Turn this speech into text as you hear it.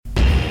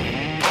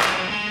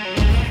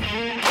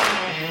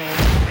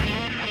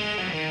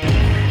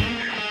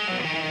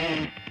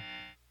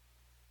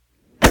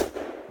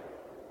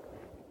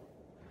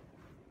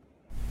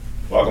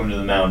to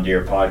the Mountain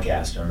Deer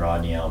Podcast. I'm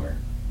Rodney Elmer.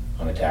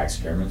 I'm a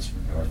taxidermist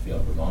from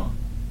Northfield, Vermont,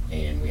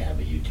 and we have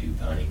a YouTube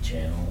hunting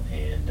channel,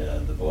 and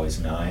the boys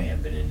and I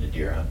have been into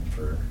deer hunting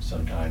for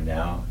some time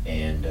now,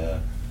 and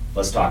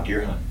let's talk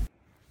deer hunting.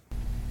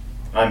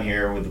 I'm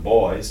here with the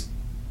boys.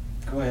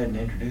 Go ahead and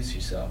introduce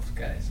yourselves,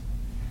 guys.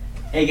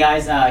 Hey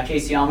guys,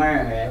 Casey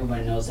Elmer.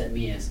 Everybody knows that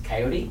me as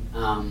Coyote.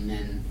 And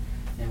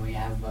then we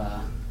have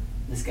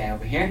this guy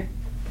over here.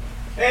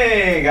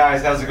 Hey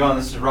guys, how's it going?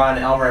 This is Ron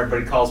Elmer.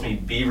 Everybody calls me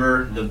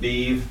Beaver, the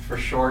Beav for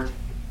short.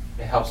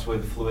 It helps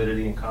with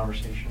fluidity in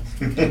conversations.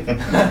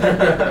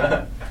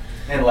 And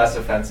less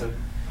offensive.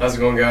 How's it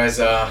going, guys?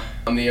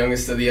 I'm the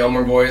youngest of the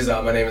Elmer boys.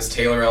 My name is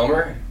Taylor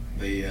Elmer,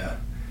 the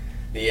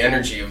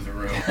energy of the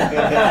room.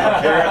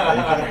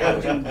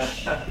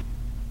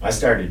 I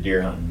started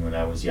deer hunting when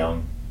I was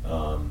young.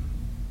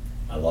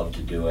 I loved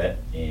to do it,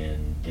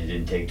 and it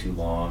didn't take too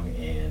long,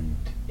 and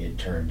it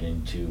turned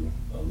into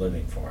a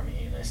living for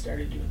me, and I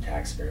started doing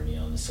taxidermy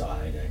on the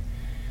side.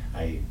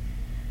 I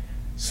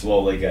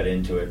slowly got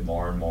into it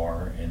more and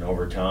more, and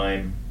over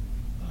time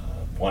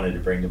wanted to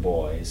bring the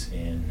boys,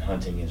 and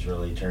hunting has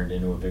really turned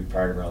into a big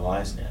part of our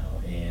lives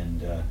now.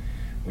 And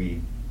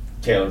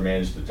Taylor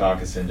managed to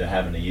talk us into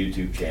having a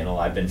YouTube channel.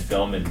 I've been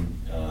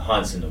filming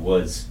hunts in the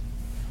woods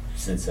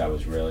since I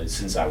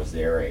was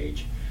their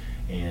age,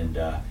 and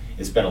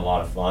it's been a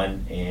lot of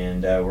fun,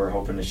 and we're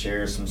hoping to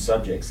share some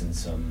subjects and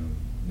some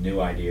new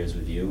ideas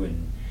with you,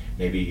 and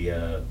maybe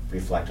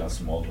reflect on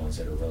some old ones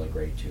that are really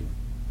great too.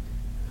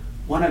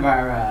 One of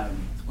our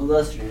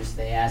listeners,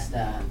 they asked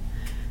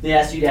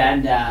you,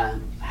 Dad,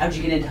 how'd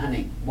you get into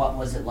hunting? What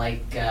was it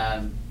like,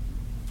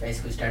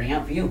 basically starting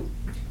out for you?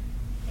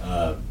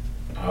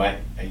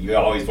 You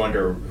always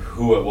wonder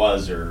who it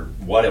was or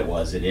what it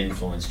was that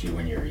influenced you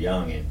when you were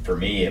young, and for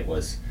me it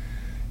was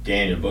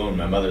Daniel Boone.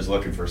 My mother's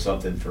looking for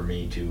something for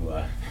me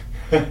to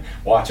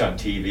watch on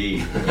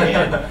TV,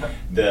 and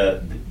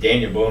the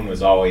Daniel Boone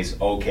was always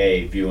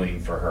okay viewing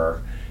for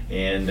her,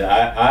 and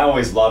I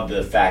always loved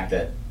the fact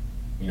that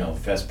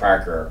Fess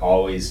Parker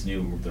always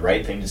knew the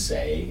right thing to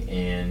say,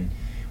 and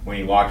when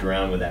he walked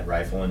around with that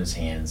rifle in his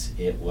hands,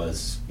 it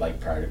was like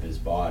part of his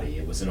body.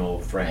 It was an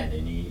old friend,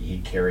 and he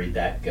carried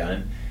that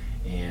gun,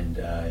 and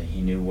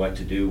he knew what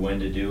to do, when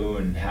to do,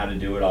 and how to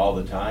do it all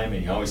the time,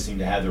 and he always seemed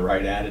to have the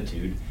right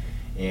attitude.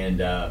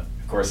 And of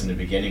course, in the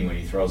beginning, when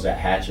he throws that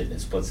hatchet and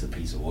it splits the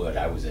piece of wood,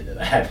 I was into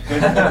that.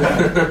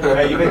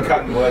 Yeah, you've been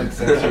cutting wood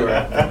since you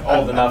were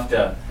old enough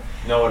to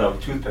know what a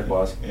toothpick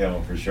was.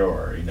 For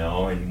sure,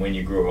 and when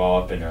you grew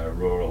up in a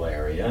rural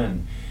area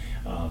and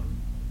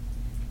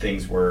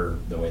things were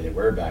the way they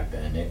were back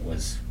then, it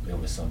was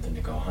something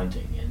to go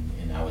hunting,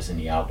 and I was in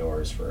the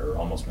outdoors for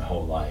almost my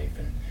whole life,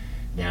 and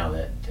now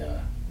that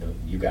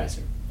you guys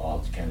have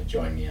all kind of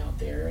joined me out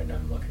there, and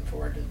I'm looking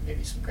forward to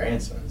maybe some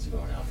grandsons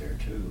going out there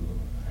too.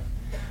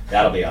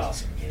 That'll be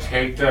awesome.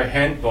 Take the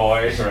hint,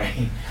 boys.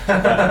 Right.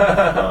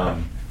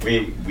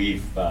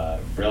 We've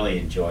really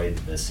enjoyed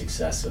the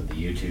success of the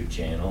YouTube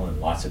channel, and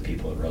lots of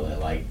people have really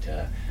liked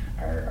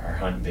our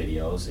hunt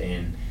videos,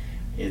 and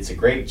it's a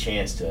great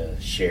chance to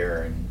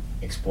share and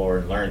explore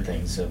and learn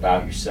things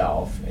about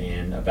yourself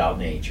and about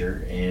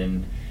nature,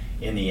 and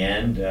in the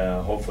end,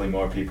 hopefully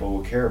more people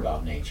will care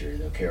about nature.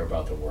 They'll care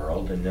about the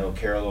world, and they'll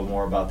care a little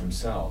more about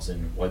themselves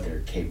and what they're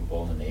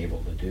capable and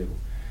able to do.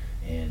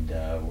 And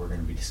we're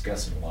going to be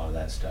discussing a lot of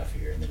that stuff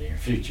here in the near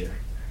future.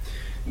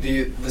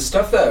 The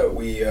stuff that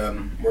we're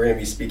going to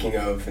be speaking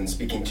of and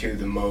speaking to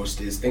the most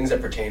is things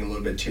that pertain a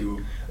little bit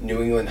to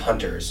New England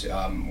hunters.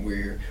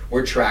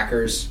 We're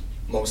trackers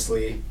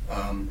mostly.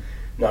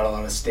 Not a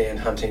lot of stand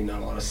hunting,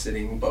 not a lot of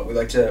sitting, but we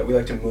like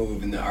to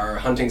move, and our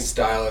hunting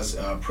style has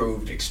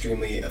proved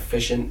extremely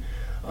efficient,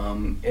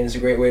 and it's a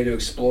great way to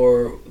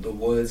explore the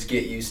woods,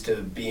 get used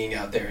to being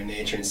out there in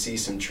nature, and see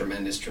some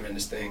tremendous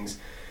things.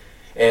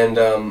 And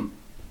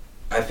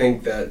I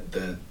think that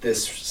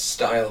this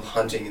style of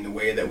hunting and the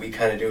way that we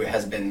kind of do it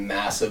has been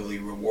massively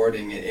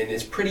rewarding, and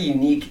it's pretty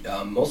unique,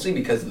 mostly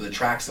because of the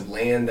tracts of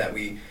land that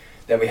we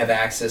have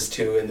access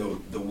to,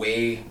 and the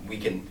way we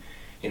can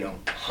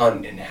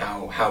hunt, and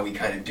how we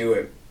kind of do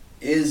it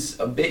is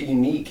a bit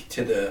unique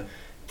to the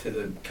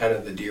kind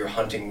of the deer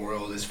hunting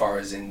world as far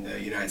as in the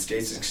United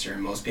States is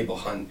concerned. Most people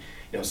hunt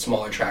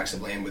smaller tracts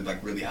of land with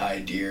like really high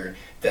deer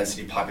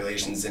density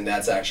populations, and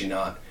that's actually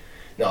not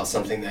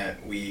something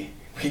that we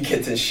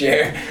get to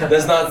share.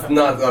 That's not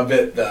a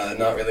bit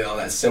not really all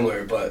that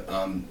similar, but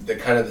the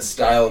kind of the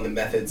style and the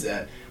methods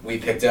that we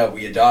picked up,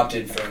 we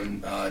adopted from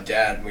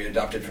Dad. We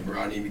adopted from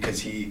Rodney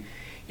because he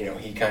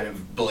kind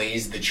of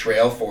blazed the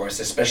trail for us,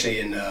 especially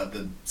in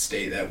the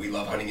state that we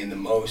love hunting in the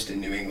most in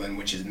New England,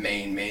 which is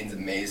Maine. Maine's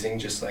amazing,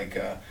 just like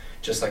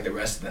the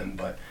rest of them.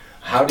 But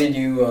how did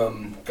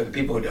you, for the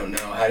people who don't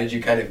know, how did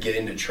you kind of get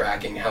into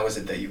tracking? How is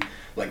it that you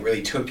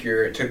really took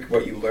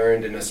what you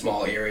learned in a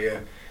small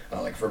area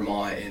like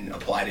Vermont and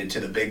applied it to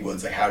the big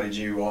woods? How did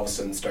you all of a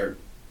sudden start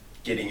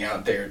getting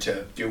out there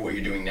to do what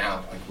you're doing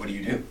now? What do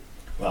you do?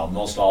 Well,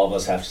 most all of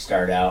us have to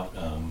start out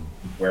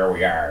where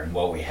we are and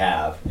what we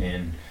have,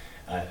 and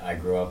I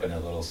grew up in a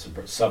little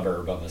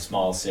suburb of a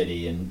small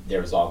city, and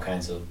there was all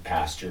kinds of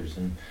pastures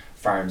and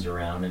farms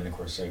around, and of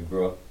course I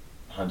grew up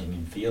hunting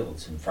in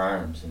fields and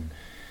farms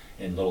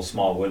and little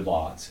small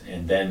woodlots.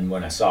 And then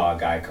when I saw a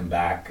guy come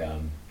back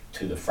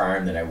to the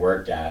farm that I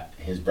worked at,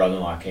 his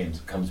brother-in-law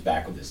comes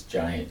back with this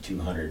giant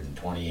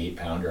 228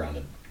 pounder on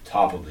the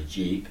top of a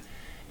Jeep,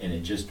 and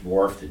it just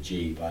dwarfed the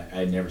Jeep.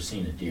 I'd never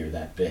seen a deer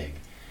that big.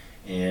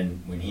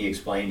 And when he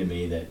explained to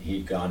me that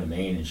he'd gone to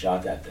Maine and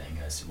shot that thing,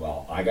 I said,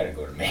 well, I got to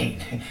go to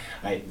Maine.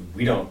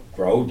 We don't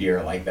grow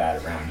deer like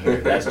that around here.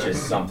 That's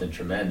just something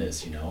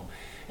tremendous, you know.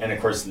 And of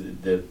course,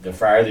 the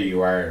farther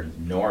you are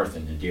north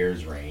in the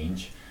deer's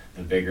range,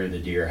 the bigger the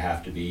deer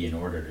have to be in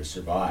order to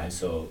survive.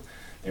 So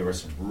there were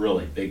some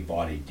really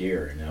big-bodied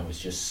deer, and I was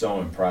just so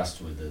impressed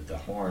with the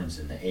horns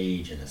and the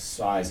age and the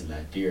size of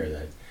that deer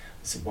that I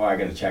said, boy, I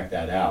got to check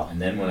that out.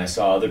 And then when I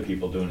saw other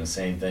people doing the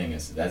same thing, I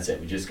said, that's it,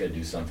 we just got to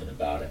do something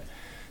about it.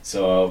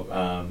 So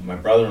my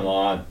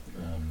brother-in-law,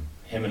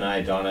 him and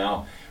I,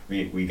 Donnell,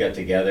 we got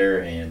together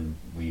and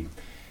we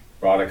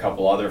brought a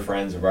couple other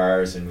friends of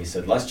ours, and we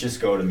said, let's just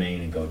go to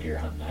Maine and go deer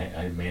hunting.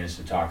 I managed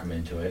to talk him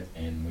into it,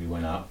 and we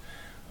went up.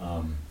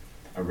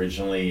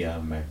 Originally,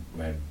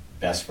 my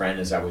best friend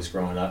as I was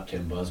growing up,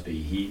 Tim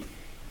Busby,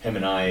 him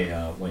and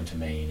I went to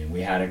Maine, and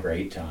we had a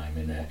great time.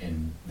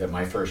 And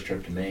my first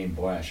trip to Maine,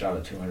 boy, I shot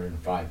a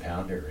 205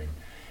 pounder, and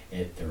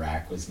the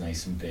rack was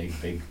nice and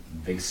big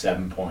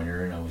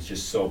 7-pointer, and I was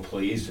just so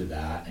pleased with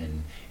that,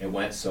 and it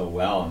went so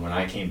well. And when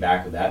I came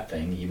back with that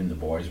thing, even the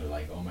boys were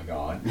like, oh my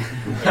God.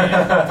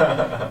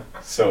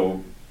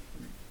 So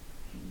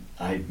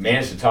I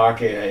managed to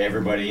talk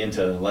everybody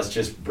into, let's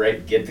just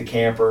get the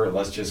camper,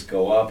 let's just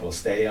go up, we'll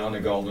stay on the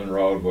Golden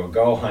Road, we'll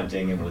go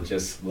hunting, and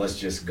let's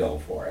just go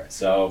for it.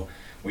 So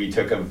we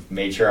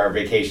made sure our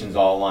vacations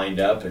all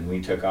lined up, and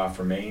we took off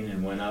for Maine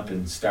and went up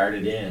and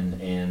started in,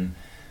 and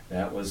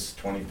that was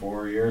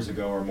 24 years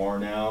ago or more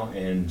now,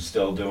 and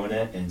still doing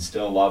it and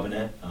still loving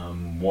it.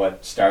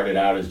 What started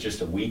out as just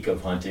a week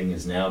of hunting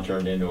is now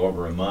turned into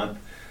over a month.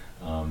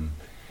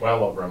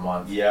 Well over a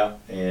month. Yeah,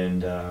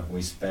 and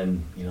we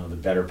spend the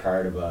better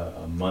part of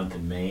a month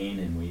in Maine,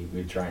 and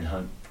we try and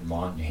hunt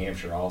Vermont, New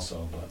Hampshire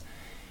also, but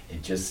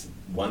it just,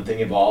 one thing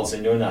evolves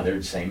into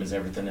another, same as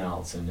everything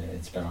else, and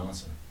it's been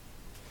awesome.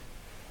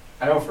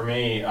 I know for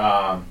me,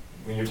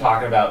 when you're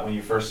talking about when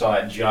you first saw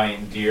that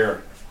giant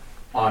deer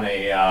on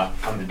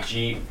the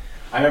Jeep,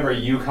 I remember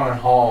you coming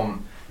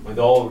home with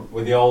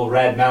the old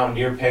red Mountain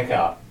Deer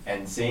pickup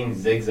and seeing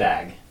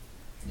Zigzag,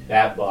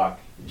 that buck.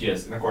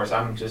 And of course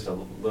I'm just a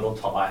little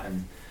tot,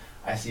 and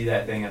I see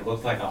that thing, it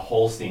looked like a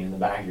Holstein in the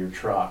back of your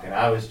truck, and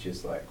I was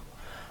just like,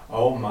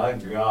 oh my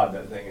God,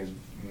 that thing is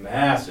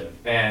massive.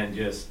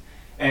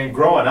 And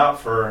growing up,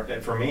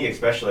 for me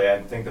especially,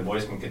 I think the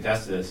boys can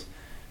contest to this,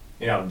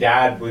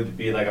 Dad would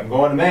be like, I'm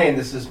going to Maine,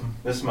 this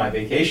is my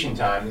vacation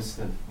time, this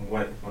is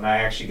when I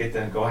actually get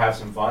to go have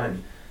some fun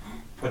and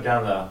put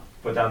down the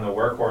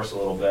workhorse a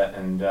little bit.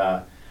 And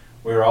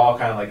we were all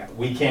kind of like,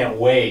 we can't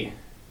wait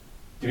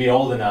to be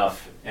old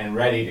enough and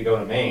ready to go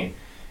to Maine.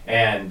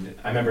 And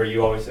I remember I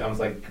was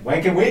like,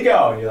 when can we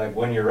go? And you're like,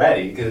 when you're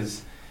ready,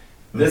 because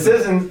this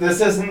isn't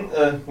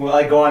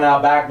like going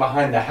out back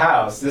behind the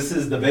house. This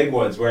is the big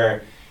woods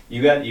where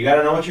you got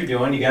to know what you're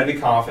doing. You got to be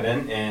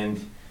confident,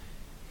 and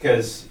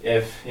because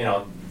if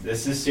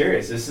this is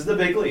serious, this is the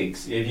big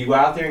leagues. If you go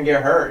out there and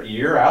get hurt,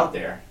 you're out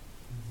there,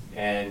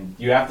 and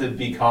you have to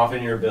be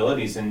confident in your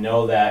abilities and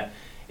know that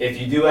if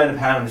you do end up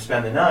having to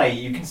spend the night,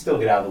 you can still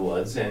get out of the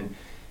woods. And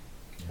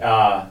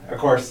of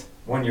course,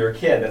 when you're a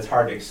kid, that's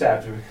hard to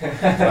accept.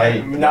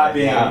 Right. Not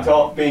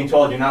being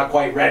told you're not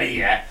quite ready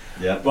yet.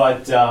 Yeah.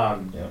 But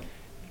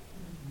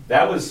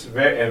that was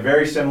a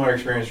very similar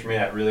experience for me.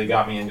 That really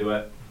got me into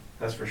it.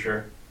 That's for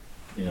sure.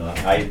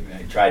 I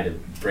tried to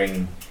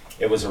bring.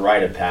 It was a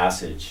rite of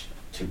passage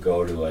to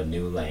go to a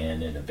new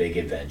land and a big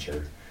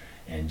adventure,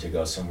 and to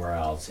go somewhere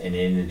else and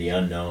into the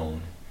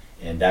unknown.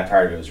 And that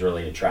part of it was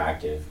really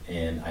attractive,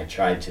 and I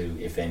tried to,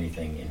 if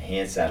anything,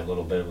 enhance that a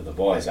little bit with the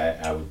boys.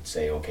 I would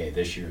say, okay,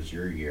 this year's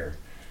your year,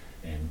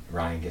 and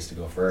Ryan gets to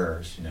go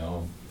first,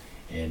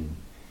 and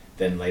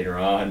then later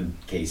on,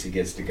 Casey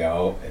gets to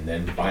go, and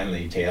then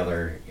finally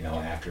Taylor,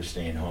 after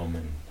staying home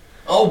and.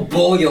 Oh,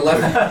 bull! You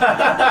left.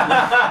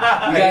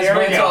 You guys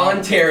went to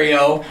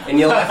Ontario, and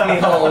you left me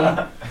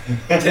home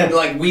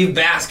to weave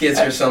baskets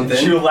or something.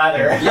 Shoe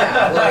leather.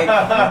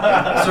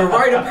 Yeah, so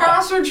rite of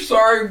passage.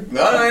 Sorry,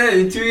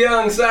 you're too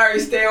young. Sorry,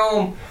 stay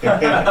home.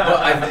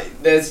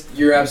 But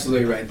you're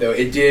absolutely right, though.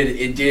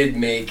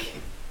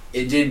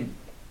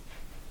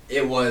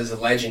 It was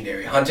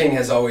legendary. Hunting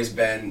has always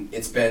been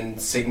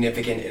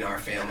significant in our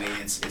family.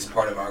 It's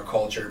part of our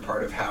culture,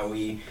 part of how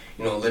we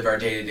live our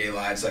day-to-day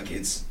lives.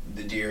 It's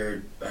the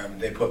deer,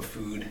 they put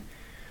food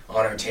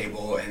on our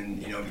table,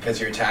 and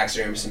because you're a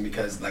taxidermist, and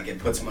because it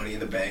puts money in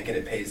the bank and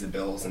it pays the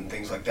bills and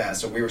things like that.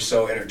 So we were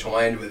so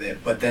intertwined with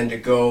it. But then to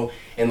go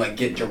and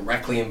get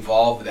directly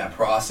involved with that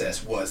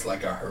process was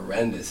a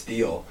horrendous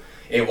deal.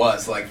 It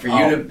was like for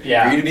Oh, you to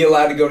yeah. for you to be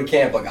allowed to go to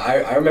camp. Like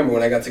I remember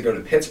when I got to go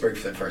to Pittsburgh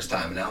for the first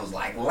time, and I was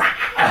like, wow!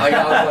 Like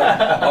I was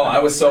like, oh, I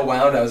was so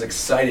wound. I was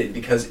excited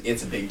because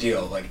it's a big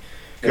deal. Like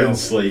you know, Couldn't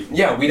sleep.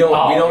 yeah, we don't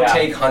yeah,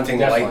 take hunting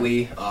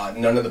definitely.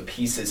 lightly. None of the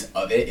pieces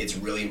of it. It's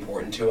really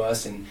important to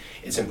us, and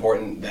it's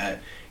important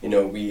that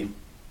we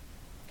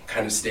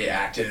kind of stay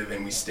active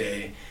and we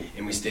stay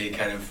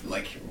kind of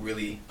like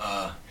really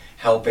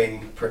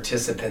helping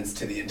participants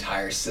to the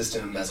entire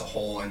system as a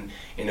whole. And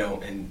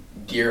and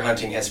deer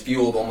hunting has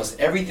fueled almost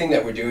everything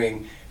that we're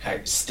doing.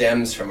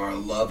 Stems from our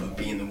love of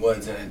being in the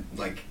woods, and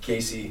like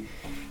Casey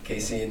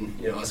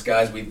and us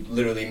guys, we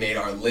literally made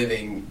our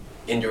living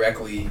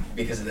indirectly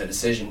because of that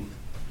decision.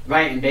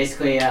 Right, and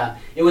basically,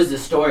 it was the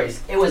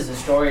stories. It was the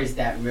stories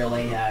that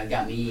really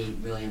got me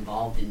really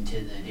involved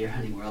into the deer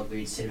hunting world.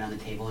 We'd sit around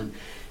the table, and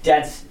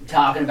Dad's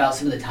talking about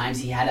some of the times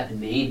he had up in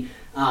Maine,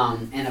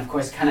 and of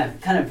course, kind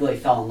of really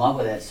fell in love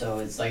with it. So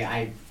it's like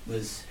I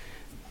was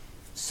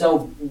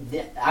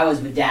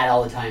with Dad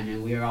all the time,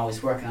 and we were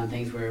always working on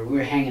things. We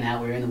were hanging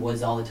out. We were in the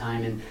woods all the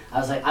time, and I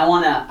was like, I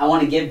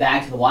wanna give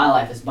back to the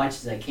wildlife as much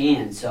as I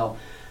can. So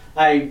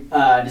I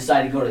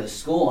decided to go to the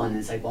school, and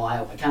it's like, well,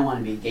 I kind of want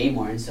to be a game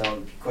warden. So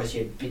of course,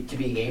 to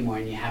be a game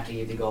warden, you have to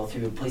either go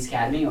through police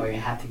academy or you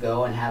have to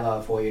go and have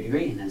a 4-year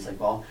degree. And it's like,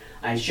 well,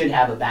 I should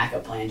have a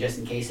backup plan just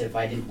in case if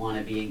I didn't want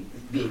to be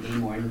a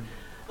game warden.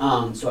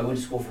 So I went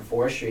to school for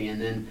forestry, and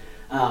then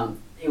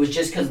it was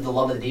just because of the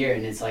love of the deer.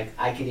 And it's like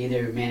I could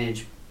either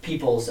manage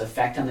people's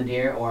effect on the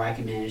deer or I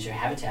could manage their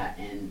habitat.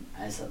 And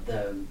as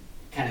the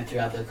kind of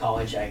throughout the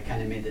college, I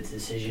kind of made the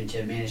decision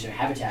to manage their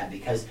habitat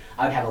because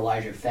I would have a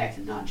larger effect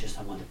and not just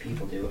on what the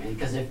people do. And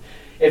because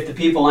if the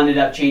people ended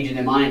up changing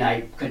their mind,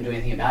 I couldn't do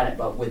anything about it.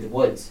 But with the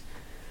woods,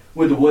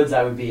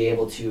 I would be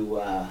able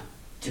to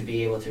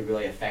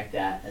really affect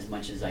that as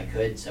much as I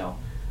could. So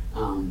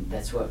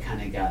that's what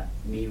kind of got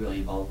me really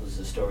involved was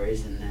the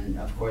stories, and then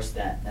of course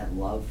that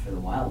love for the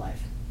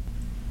wildlife.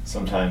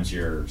 Sometimes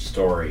your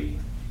story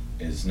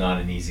is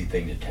not an easy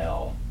thing to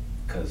tell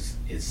because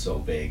it's so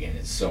big and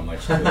it's so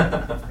much to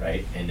it,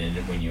 right? And then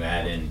when you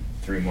add in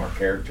 3 more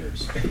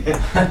characters,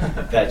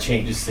 that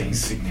changes things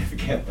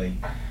significantly,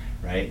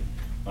 right?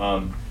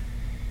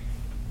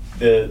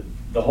 The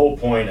whole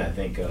point, I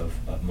think, of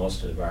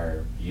most of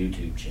our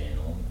YouTube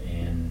channel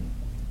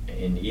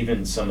and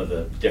even some of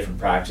the different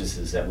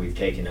practices that we've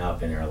taken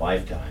up in our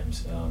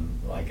lifetimes,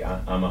 like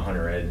I'm a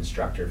hunter ed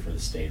instructor for the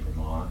state of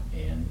Vermont,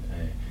 and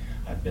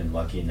I've been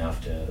lucky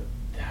enough to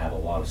have a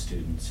lot of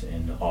students,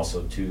 and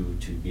also to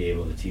be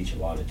able to teach a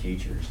lot of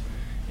teachers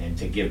and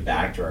to give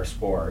back to our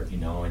sport,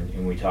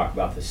 and we talk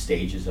about the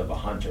stages of a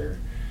hunter,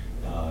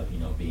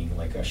 being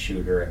like a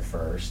shooter at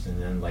first,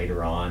 and then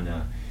later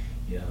on,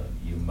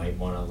 you might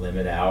want to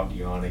limit out,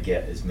 you want to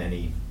get as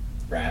many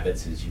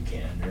rabbits as you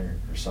can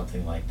or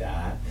something like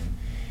that, and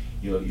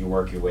you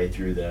work your way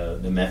through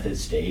the method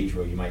stage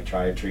where you might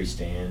try a tree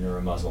stand or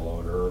a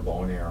muzzleloader or a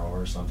bow and arrow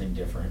or something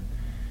different.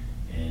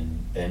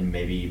 And then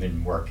maybe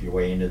even work your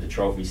way into the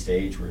trophy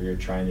stage where you're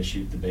trying to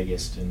shoot the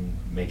biggest and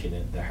making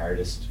it the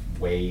hardest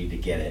way to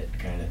get it,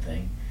 kind of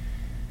thing.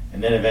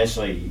 And then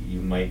eventually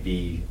you might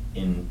be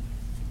in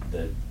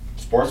the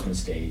sportsman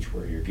stage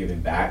where you're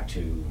giving back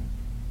to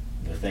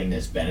the thing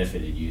that's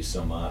benefited you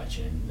so much.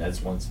 And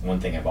that's one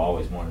thing I've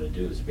always wanted to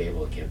do, is to be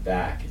able to give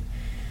back. And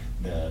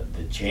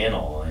the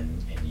channel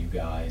and you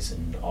guys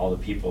and all the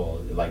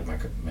people, like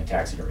my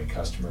taxidermy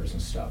customers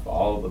and stuff,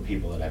 all of the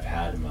people that I've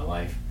had in my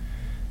life,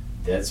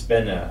 that's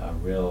been a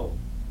real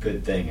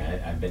good thing.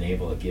 I've been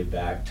able to give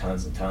back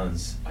tons and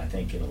tons, I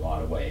think, in a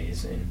lot of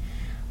ways. And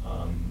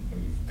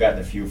we've gotten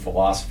a few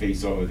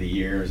philosophies over the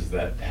years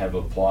that have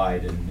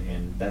applied,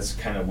 and that's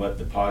kind of what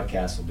the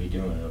podcast will be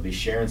doing. It'll be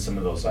sharing some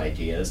of those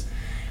ideas.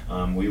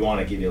 We want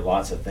to give you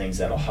lots of things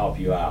that'll help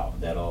you out,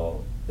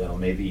 that'll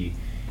maybe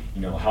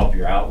help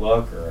your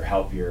outlook or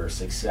help your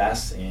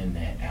success and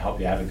help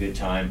you have a good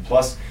time.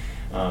 Plus,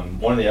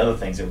 one of the other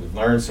things that we've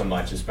learned so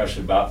much,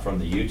 especially about from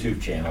the YouTube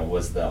channel,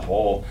 was the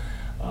whole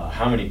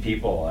how many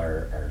people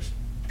are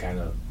kind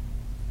of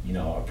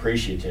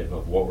appreciative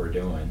of what we're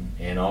doing,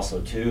 and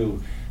also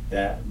too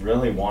that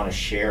really want to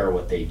share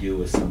what they do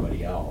with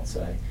somebody else.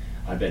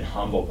 I've been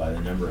humbled by the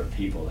number of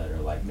people that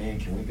are like, man,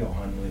 can we go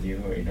hunting with you?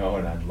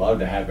 And I'd love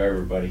to have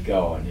everybody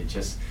go, and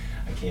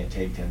I can't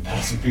take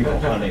 10,000 people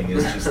hunting.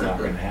 It's just not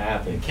going to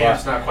happen.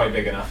 Camp's not quite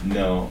big enough.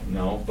 No.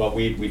 But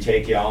we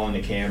take you all on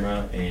the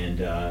camera,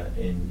 and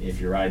if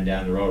you're riding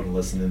down the road and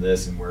listening to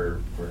this, and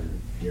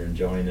you're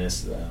enjoying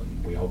this,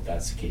 we hope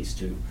that's the case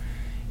too.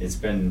 It's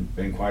been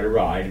quite a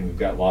ride, and we've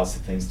got lots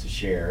of things to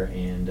share,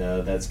 and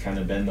that's kind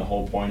of been the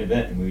whole point of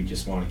it, and we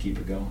just want to keep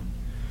it going.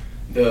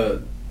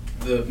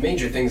 The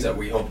major things that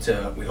we hope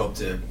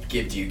to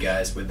give to you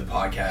guys with the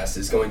podcast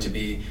is going to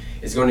be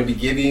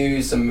giving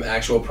you some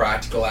actual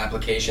practical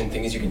application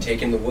things you can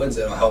take in the woods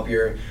that'll help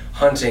your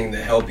hunting,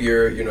 that help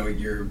your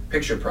your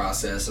picture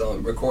process,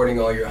 recording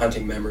all your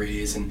hunting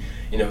memories, and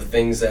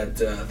things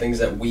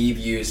that we've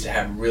used to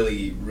have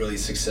really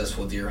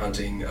successful deer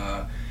hunting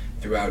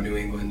throughout New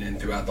England and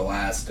throughout the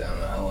last, I don't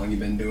know how long you've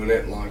been doing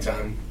it, a long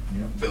time,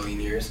 Yep. billion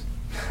years.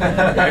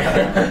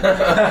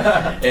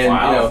 And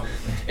Wow. you know,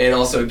 and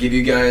also give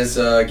you guys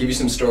give you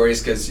some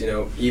stories, because you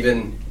know,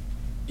 even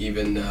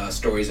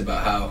stories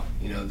about how,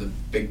 you know, the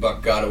big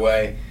buck got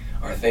away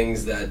are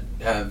things that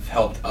have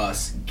helped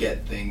us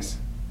get things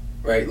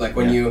right. Like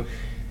when Yeah.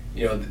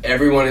 you know,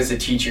 everyone is a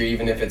teacher,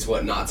 even if it's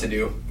what not to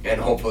do,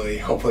 and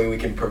hopefully we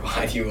can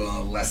provide you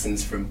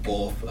lessons from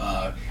both.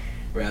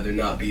 Rather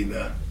not be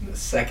the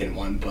second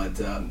one, but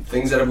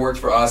things that have worked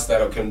for us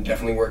that can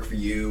definitely work for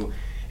you,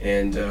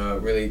 and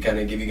really kind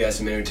of give you guys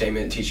some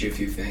entertainment, teach you a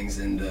few things,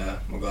 and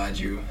we're glad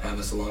you have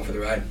us along for the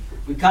ride.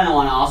 We kind of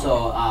want to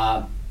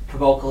also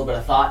provoke a little bit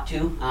of thought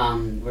too.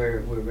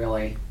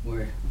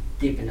 We're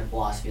deep into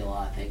philosophy, a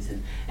lot of things,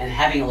 and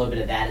having a little bit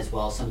of that as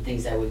well. Some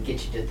things that would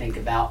get you to think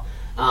about.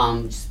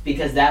 Just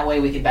because that way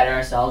we can better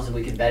ourselves and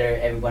we can better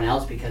everyone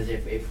else. Because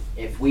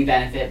if we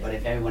benefit, but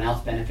if everyone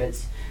else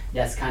benefits,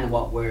 that's kind of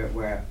what where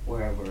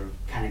we're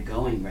kind of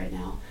going right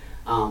now.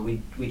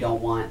 We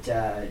don't want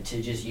to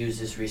just use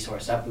this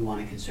resource up. We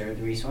want to conserve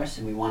the resource,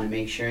 and we want to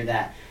make sure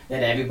that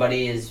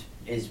everybody is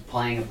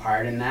playing a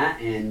part in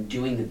that and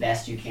doing the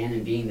best you can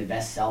and being the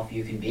best self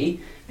you can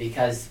be.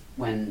 Because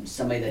when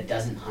somebody that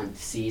doesn't hunt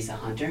sees a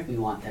hunter, we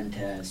want them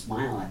to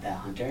smile at that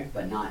hunter,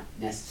 but not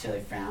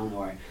necessarily frown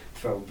or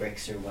throw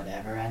bricks or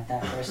whatever at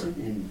that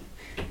person.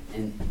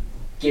 And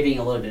giving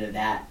a little bit of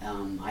that,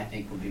 I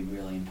think, would be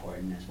really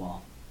important as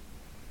well.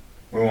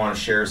 We want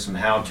to share some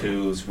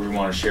how-tos. We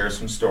want to share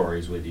some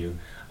stories with you.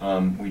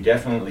 We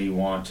definitely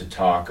want to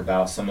talk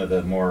about some of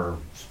the more,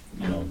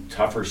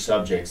 tougher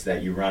subjects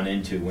that you run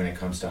into when it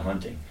comes to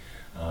hunting.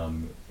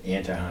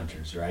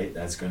 Anti-hunters, right?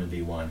 That's going to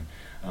be one.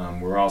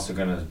 We're also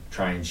going to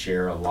try and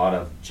share a lot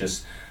of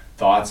just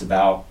thoughts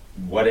about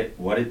what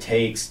it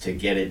takes to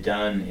get it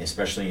done,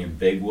 especially in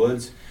big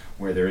woods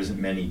where there isn't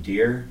many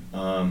deer.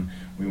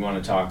 We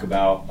want to talk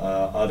about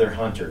other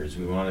hunters.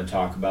 We want to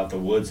talk about the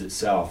woods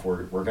itself.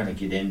 We're going to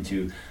get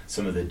into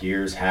some of the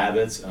deer's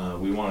habits.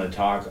 We want to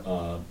talk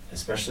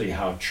especially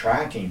how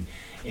tracking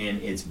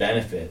and its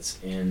benefits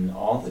and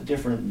all the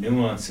different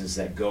nuances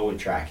that go with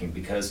tracking,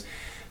 because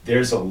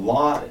there's a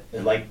lot,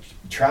 like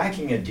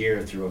tracking a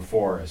deer through a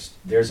forest,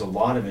 there's a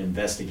lot of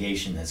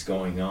investigation that's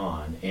going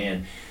on,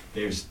 and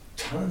there's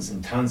tons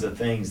and tons of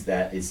things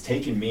that it's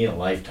taken me a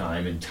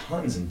lifetime, and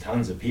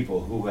tons of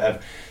people who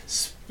have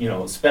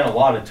spent a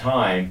lot of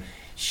time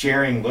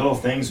sharing little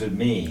things with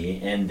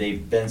me, and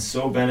they've been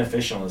so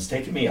beneficial. It's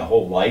taken me a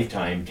whole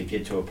lifetime to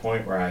get to a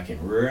point where I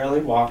can really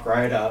walk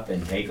right up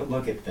and take a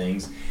look at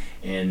things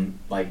and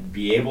like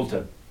be able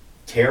to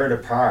tear it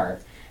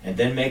apart and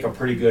then make a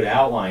pretty good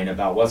outline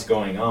about what's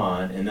going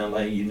on and then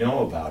let you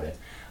know about it.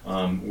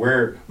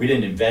 We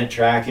didn't invent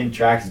tracking.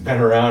 Tracking's been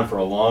around for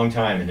a long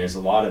time, and there's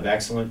a lot of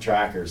excellent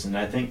trackers. And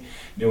I think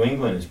New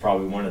England is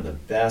probably one of the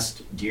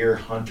best deer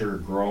hunter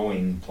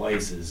growing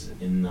places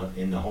in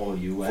the whole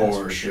U.S.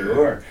 For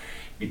sure.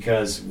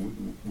 Because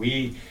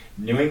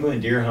New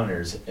England deer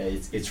hunters,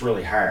 it's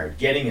really hard.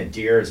 Getting a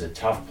deer is a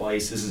tough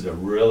place. This is a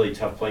really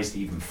tough place to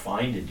even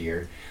find a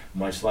deer,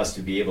 much less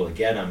to be able to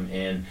get them.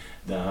 And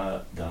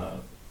the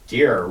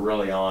deer are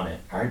really on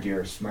it. Our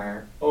deer are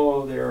smart.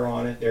 Oh, they're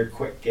on it. They're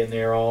quick and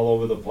they're all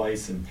over the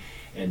place. And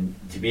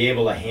to be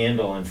able to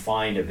handle and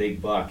find a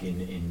big buck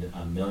in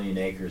a million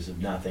acres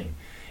of nothing,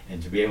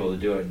 and to be able to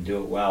do it and do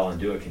it well and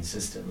do it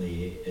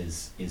consistently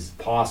is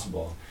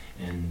possible.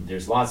 And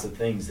there's lots of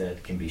things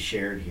that can be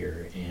shared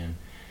here. And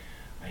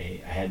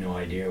I had no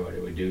idea what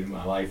it would do to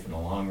my life in the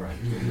long run.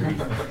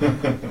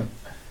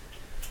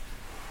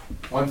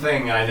 One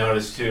thing I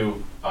noticed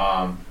too,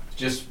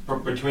 just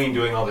between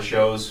doing all the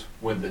shows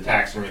with the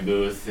taxidermy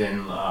booth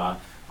and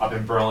up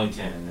in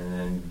Burlington and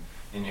then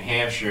in New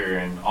Hampshire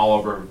and all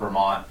over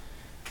Vermont,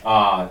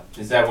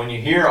 is that when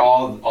you hear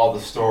all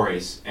the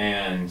stories,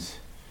 and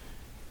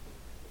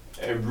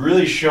it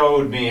really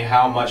showed me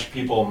how much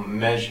people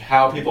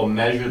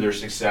measure their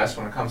success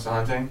when it comes to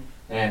hunting,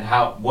 and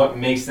what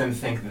makes them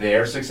think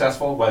they're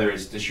successful, whether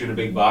it's to shoot a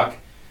big buck.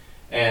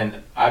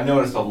 And I've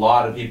noticed a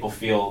lot of people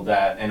feel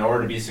that in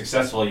order to be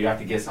successful, you have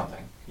to get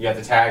something. You have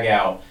to tag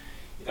out,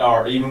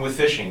 or even with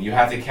fishing, you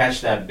have to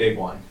catch that big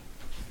one.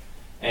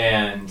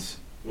 And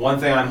one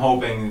thing I'm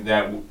hoping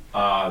that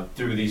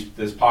through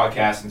this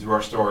podcast and through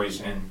our stories,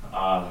 and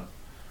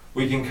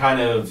we can kind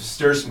of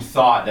stir some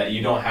thought that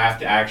you don't have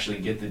to actually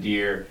get the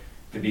deer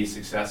to be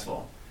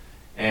successful.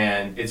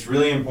 And it's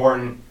really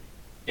important,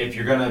 if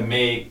you're going to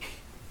make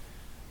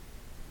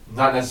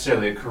not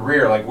necessarily a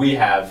career like we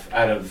have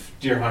out of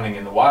deer hunting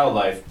and the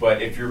wildlife,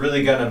 but if you're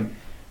really going to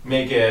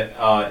make it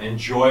an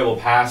enjoyable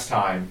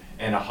pastime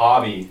and a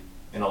hobby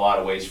in a lot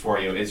of ways for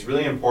you, it's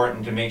really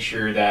important to make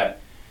sure that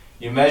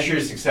you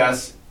measure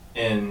success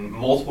in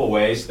multiple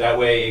ways. That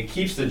way it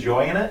keeps the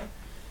joy in it,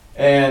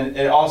 and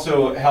it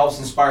also helps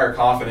inspire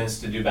confidence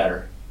to do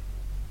better.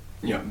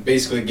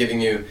 Basically giving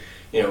you,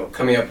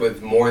 coming up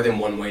with more than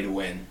one way to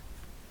win.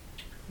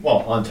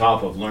 Well, on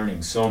top of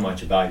learning so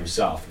much about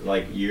yourself,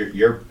 like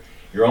your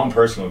own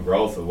personal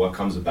growth of what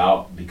comes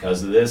about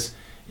because of this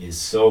is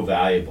so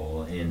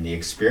valuable, and the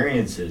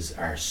experiences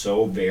are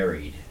so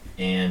varied,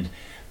 and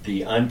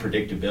the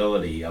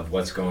unpredictability of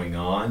what's going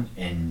on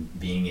and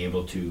being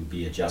able to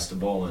be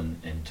adjustable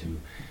and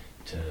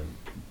to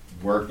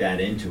work that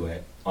into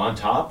it on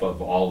top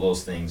of all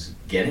those things,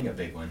 getting a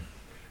big one,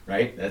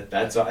 right?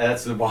 That's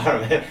the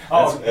bottom of it.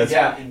 Oh, That's-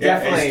 yeah, I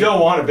definitely.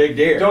 still want a big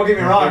deer. Don't get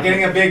me wrong,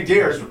 getting a big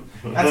deer is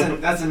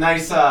that's a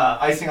nice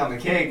icing on the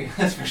cake.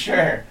 That's for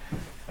sure.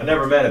 I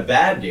never met a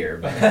bad deer,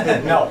 but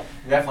No,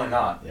 definitely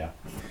not. yeah.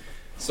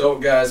 So,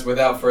 guys,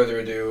 without further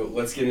ado,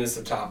 let's get into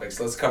some topics.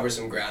 Let's cover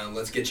some ground.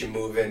 Let's get you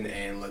moving,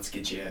 and let's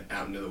get you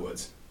out into the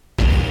woods.